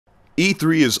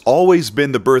E3 has always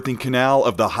been the birthing canal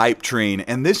of the hype train,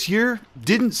 and this year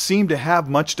didn't seem to have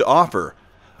much to offer.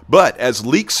 But as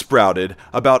leaks sprouted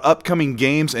about upcoming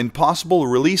games and possible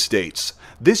release dates,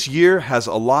 this year has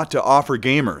a lot to offer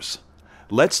gamers.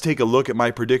 Let's take a look at my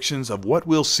predictions of what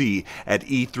we'll see at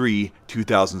E3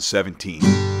 2017.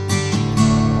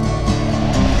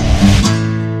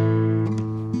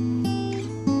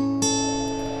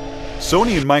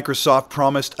 Sony and Microsoft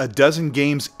promised a dozen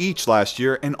games each last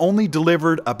year and only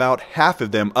delivered about half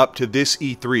of them up to this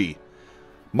E3.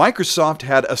 Microsoft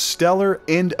had a stellar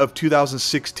end of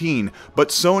 2016, but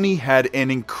Sony had an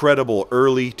incredible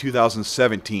early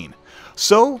 2017.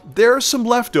 So there are some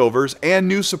leftovers and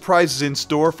new surprises in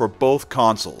store for both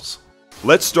consoles.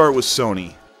 Let's start with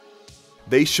Sony.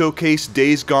 They showcased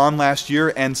Days Gone last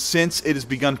year, and since it has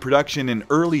begun production in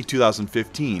early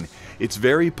 2015, it's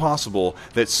very possible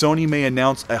that Sony may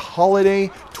announce a holiday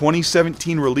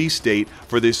 2017 release date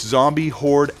for this zombie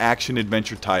horde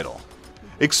action-adventure title.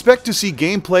 Expect to see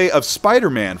gameplay of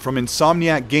Spider-Man from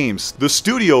Insomniac Games, the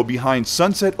studio behind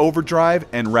Sunset Overdrive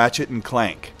and Ratchet &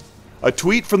 Clank. A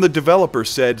tweet from the developer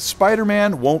said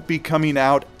Spider-Man won't be coming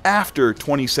out after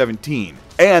 2017,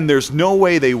 and there's no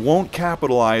way they won't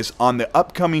capitalize on the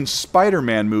upcoming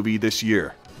Spider-Man movie this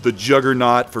year. The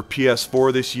juggernaut for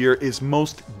PS4 this year is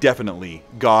most definitely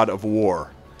God of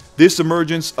War. This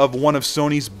emergence of one of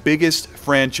Sony's biggest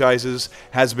franchises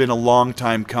has been a long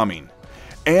time coming.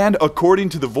 And according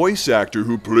to the voice actor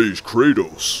who plays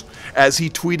Kratos, as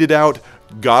he tweeted out,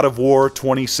 God of War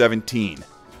 2017.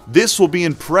 This will be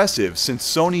impressive since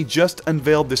Sony just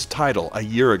unveiled this title a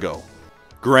year ago.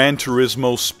 Gran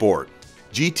Turismo Sport.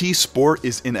 GT Sport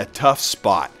is in a tough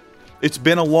spot. It's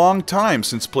been a long time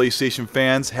since PlayStation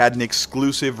fans had an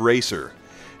exclusive racer.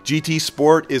 GT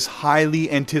Sport is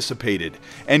highly anticipated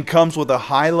and comes with a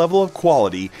high level of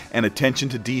quality and attention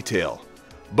to detail.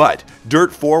 But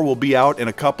Dirt 4 will be out in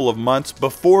a couple of months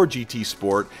before GT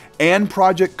Sport, and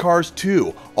Project Cars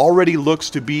 2 already looks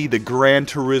to be the Gran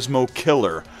Turismo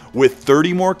killer, with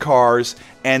 30 more cars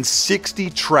and 60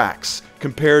 tracks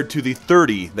compared to the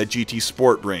 30 that GT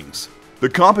Sport brings. The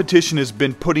competition has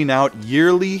been putting out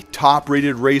yearly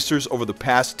top-rated racers over the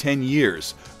past 10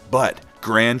 years, but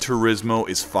Gran Turismo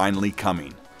is finally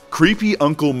coming. Creepy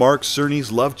Uncle Mark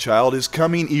Cerny's love child is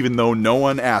coming even though no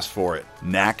one asked for it,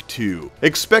 Knack 2.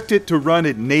 Expect it to run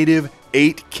at native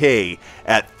 8K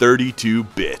at 32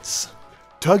 bits.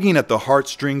 Tugging at the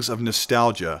heartstrings of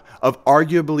nostalgia of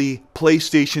arguably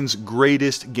PlayStation's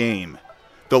greatest game,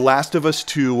 The Last of Us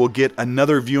 2 will get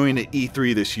another viewing at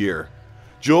E3 this year.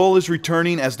 Joel is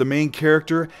returning as the main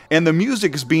character, and the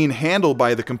music is being handled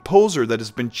by the composer that has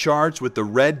been charged with the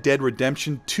Red Dead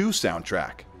Redemption 2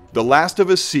 soundtrack. The Last of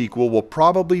Us sequel will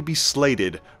probably be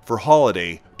slated for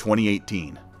holiday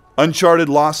 2018. Uncharted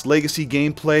Lost Legacy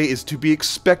gameplay is to be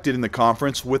expected in the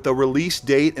conference with a release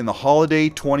date in the holiday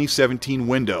 2017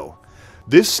 window.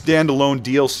 This standalone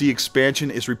DLC expansion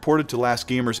is reported to last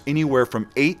gamers anywhere from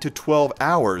 8 to 12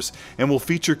 hours and will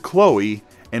feature Chloe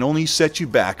and only set you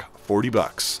back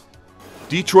 $40.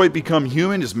 Detroit Become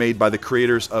Human is made by the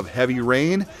creators of Heavy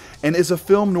Rain and is a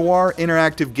film noir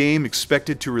interactive game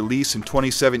expected to release in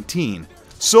 2017,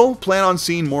 so plan on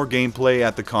seeing more gameplay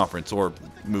at the conference, or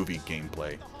movie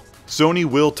gameplay. Sony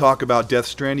will talk about Death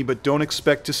Stranding, but don't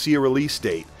expect to see a release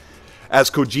date,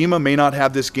 as Kojima may not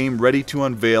have this game ready to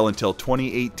unveil until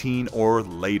 2018 or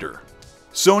later.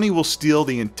 Sony will steal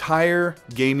the entire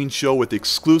gaming show with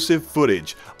exclusive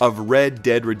footage of Red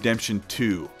Dead Redemption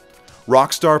 2.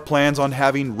 Rockstar plans on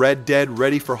having Red Dead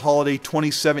ready for holiday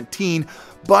 2017,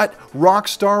 but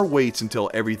Rockstar waits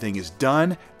until everything is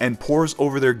done and pours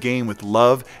over their game with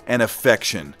love and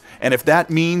affection. And if that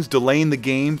means delaying the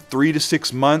game 3 to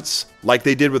 6 months, like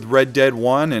they did with Red Dead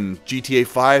 1 and GTA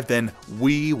 5, then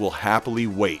we will happily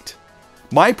wait.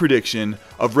 My prediction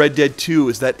of Red Dead 2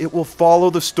 is that it will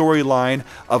follow the storyline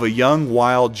of a young,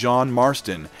 wild John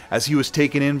Marston as he was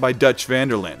taken in by Dutch van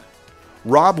der Linde.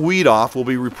 Rob Wiedoff will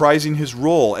be reprising his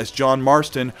role as John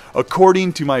Marston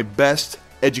according to my best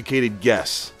educated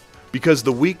guess. Because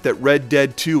the week that Red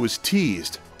Dead 2 was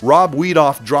teased, Rob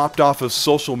Wiedoff dropped off of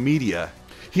social media.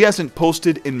 He hasn't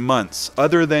posted in months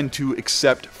other than to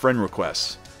accept friend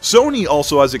requests. Sony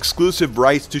also has exclusive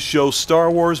rights to show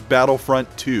Star Wars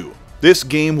Battlefront 2. This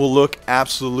game will look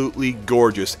absolutely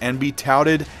gorgeous and be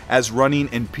touted as running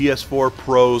in PS4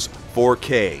 Pro's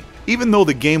 4K. Even though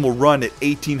the game will run at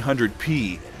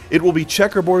 1800p, it will be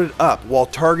checkerboarded up while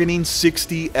targeting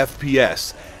 60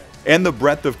 FPS, and the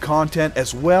breadth of content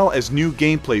as well as new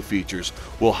gameplay features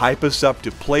will hype us up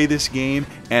to play this game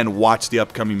and watch the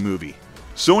upcoming movie.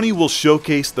 Sony will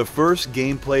showcase the first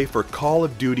gameplay for Call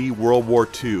of Duty World War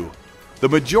II. The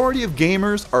majority of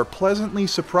gamers are pleasantly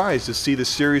surprised to see the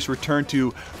series return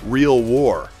to real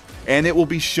war, and it will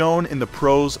be shown in the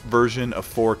Pro's version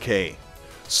of 4K.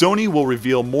 Sony will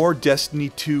reveal more Destiny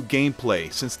 2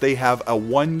 gameplay since they have a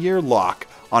 1-year lock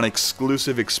on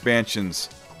exclusive expansions.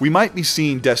 We might be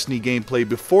seeing Destiny gameplay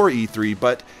before E3,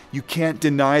 but you can't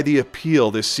deny the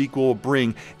appeal this sequel will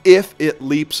bring if it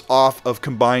leaps off of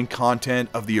combined content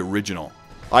of the original.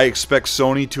 I expect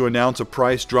Sony to announce a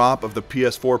price drop of the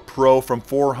PS4 Pro from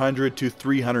 $400 to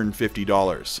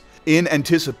 $350, in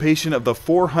anticipation of the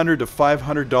 $400 to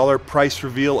 $500 price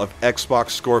reveal of Xbox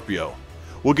Scorpio.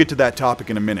 We'll get to that topic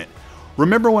in a minute.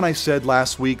 Remember when I said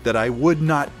last week that I would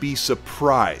not be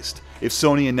surprised if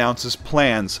Sony announces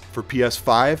plans for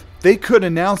PS5? They could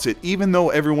announce it even though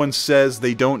everyone says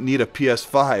they don't need a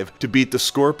PS5 to beat the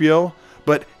Scorpio,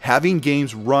 but having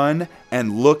games run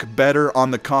and look better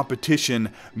on the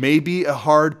competition may be a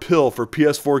hard pill for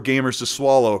PS4 gamers to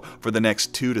swallow for the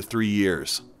next 2 to 3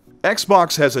 years.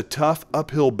 Xbox has a tough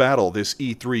uphill battle this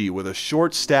E3 with a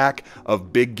short stack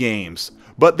of big games,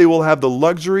 but they will have the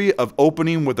luxury of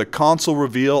opening with a console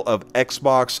reveal of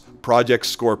Xbox Project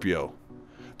Scorpio.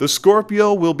 The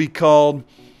Scorpio will be called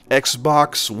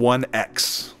Xbox One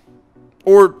X,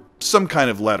 or some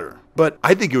kind of letter, but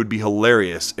I think it would be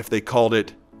hilarious if they called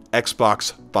it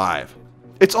Xbox 5.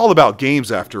 It's all about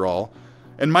games after all,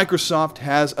 and Microsoft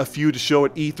has a few to show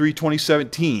at E3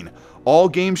 2017. All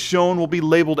games shown will be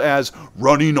labeled as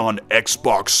running on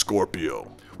Xbox Scorpio.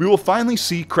 We will finally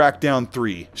see Crackdown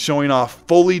 3 showing off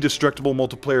fully destructible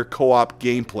multiplayer co-op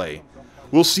gameplay.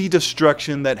 We'll see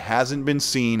destruction that hasn't been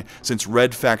seen since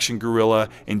Red Faction Guerrilla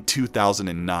in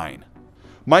 2009.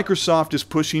 Microsoft is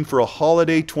pushing for a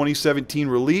holiday 2017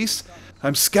 release.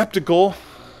 I'm skeptical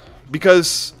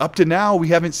because up to now we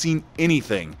haven't seen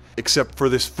anything except for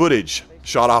this footage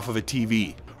shot off of a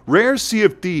TV. Rare's Sea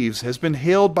of Thieves has been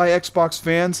hailed by Xbox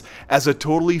fans as a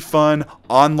totally fun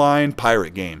online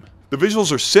pirate game. The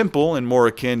visuals are simple and more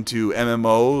akin to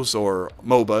MMOs or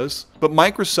MOBAs, but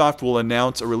Microsoft will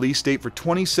announce a release date for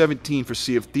 2017 for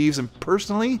Sea of Thieves, and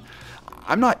personally,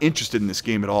 I'm not interested in this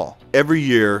game at all. Every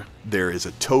year, there is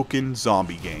a token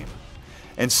zombie game,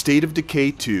 and State of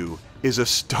Decay 2 is a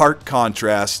stark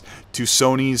contrast to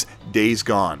Sony's Days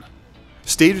Gone.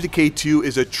 State of Decay 2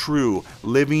 is a true,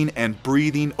 living and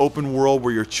breathing open world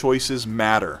where your choices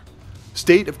matter.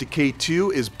 State of Decay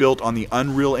 2 is built on the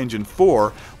Unreal Engine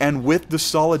 4, and with the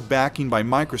solid backing by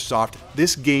Microsoft,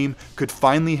 this game could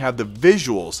finally have the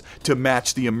visuals to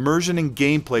match the immersion and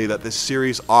gameplay that this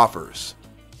series offers.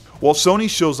 While Sony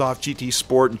shows off GT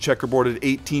Sport and checkerboard at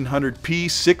 1800p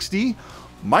 60,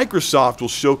 Microsoft will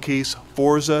showcase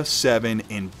Forza 7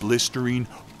 in blistering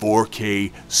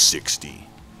 4K 60.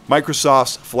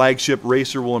 Microsoft's flagship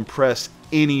racer will impress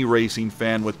any racing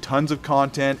fan with tons of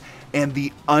content and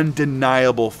the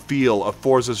undeniable feel of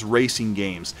Forza's racing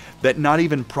games that not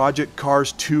even Project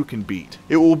Cars 2 can beat.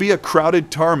 It will be a crowded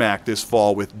tarmac this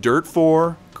fall with Dirt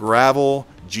 4, Gravel,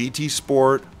 GT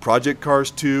Sport, Project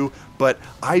Cars 2, but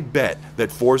I bet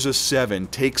that Forza 7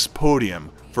 takes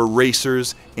podium for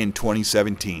racers in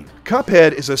 2017.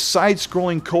 Cuphead is a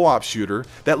side-scrolling co-op shooter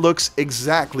that looks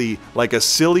exactly like a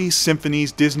silly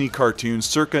Symphonies Disney cartoon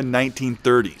circa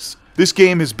 1930s. This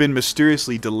game has been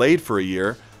mysteriously delayed for a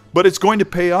year, but it's going to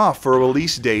pay off for a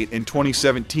release date in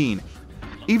 2017.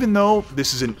 Even though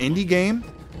this is an indie game,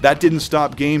 that didn't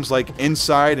stop games like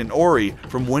Inside and Ori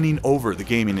from winning over the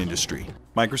gaming industry.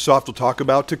 Microsoft will talk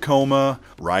about Tacoma,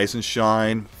 Rise and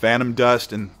Shine, Phantom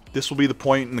Dust, and this will be the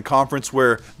point in the conference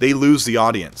where they lose the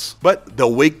audience. But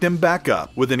they'll wake them back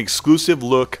up with an exclusive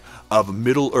look of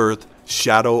Middle-earth: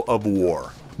 Shadow of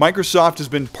War. Microsoft has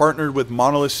been partnered with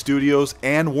Monolith Studios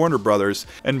and Warner Brothers,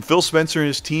 and Phil Spencer and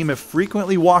his team have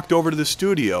frequently walked over to the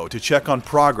studio to check on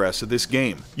progress of this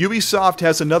game. Ubisoft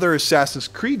has another Assassin's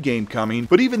Creed game coming,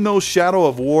 but even though Shadow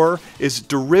of War is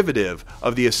derivative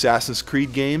of the Assassin's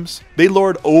Creed games, they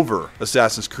lord over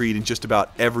Assassin's Creed in just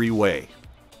about every way.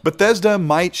 Bethesda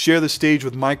might share the stage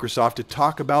with Microsoft to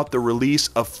talk about the release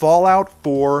of Fallout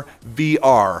 4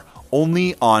 VR,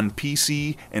 only on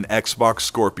PC and Xbox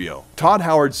Scorpio. Todd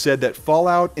Howard said that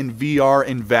Fallout in VR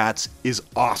and VATS is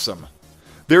awesome.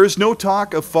 There is no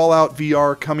talk of Fallout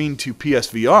VR coming to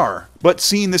PSVR, but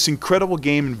seeing this incredible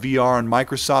game in VR on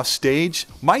Microsoft's stage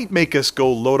might make us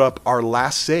go load up our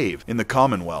last save in the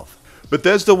Commonwealth.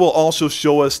 Bethesda will also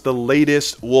show us the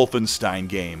latest Wolfenstein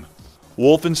game.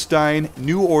 Wolfenstein,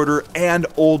 New Order, and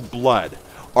Old Blood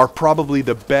are probably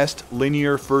the best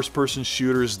linear first-person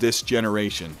shooters this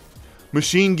generation.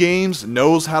 Machine Games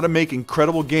knows how to make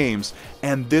incredible games,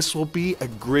 and this will be a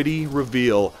gritty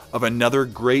reveal of another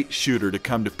great shooter to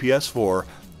come to PS4,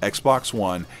 Xbox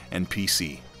One, and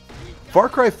PC. Far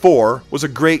Cry 4 was a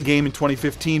great game in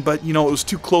 2015, but it was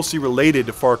too closely related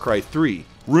to Far Cry 3.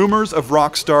 Rumors of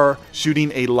Rockstar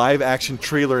shooting a live-action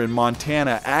trailer in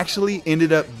Montana actually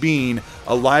ended up being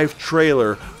a live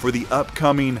trailer for the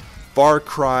upcoming Far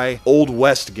Cry Old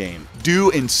West game, due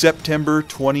in September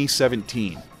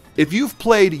 2017. If you've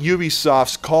played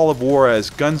Ubisoft's Call of War as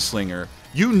Gunslinger,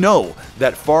 you know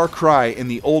that Far Cry in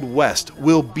the Old West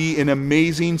will be an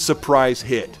amazing surprise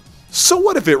hit. So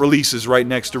what if it releases right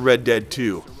next to Red Dead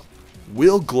 2?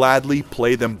 We'll gladly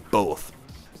play them both.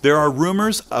 There are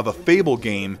rumors of a Fable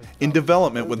game in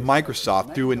development with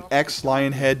Microsoft through an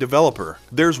ex-Lionhead developer.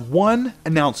 There's one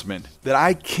announcement that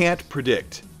I can't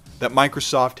predict that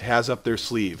Microsoft has up their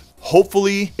sleeve.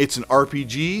 Hopefully it's an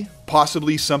RPG,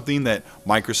 possibly something that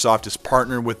Microsoft has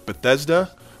partnered with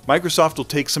Bethesda. Microsoft will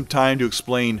take some time to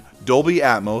explain Dolby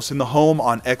Atmos in the home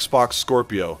on Xbox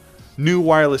Scorpio, new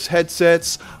wireless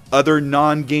headsets, other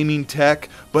non-gaming tech,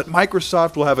 but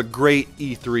Microsoft will have a great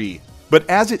E3. But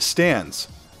as it stands,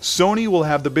 Sony will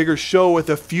have the bigger show with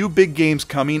a few big games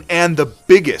coming and the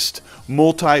biggest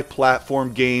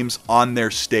multi-platform games on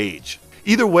their stage.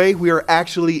 Either way, we are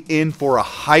actually in for a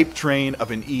hype train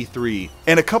of an E3.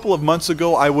 And a couple of months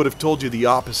ago, I would have told you the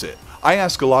opposite. I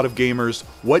ask a lot of gamers,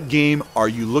 what game are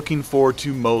you looking forward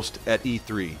to most at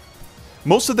E3?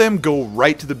 Most of them go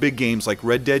right to the big games like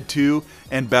Red Dead 2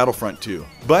 and Battlefront 2.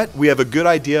 But we have a good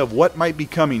idea of what might be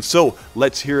coming, so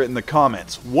let's hear it in the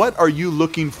comments. What are you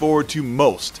looking forward to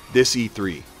most this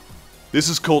E3? This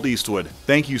is Colt Eastwood.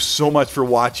 Thank you so much for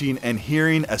watching and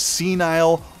hearing a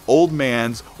senile old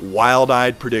man's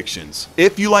wild-eyed predictions.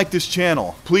 If you like this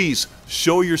channel, please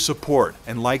show your support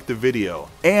and like the video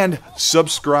and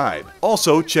subscribe.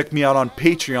 Also, check me out on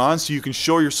Patreon so you can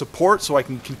show your support so I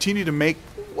can continue to make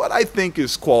what I think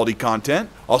is quality content.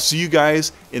 I'll see you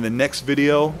guys in the next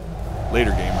video.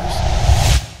 Later, gamers.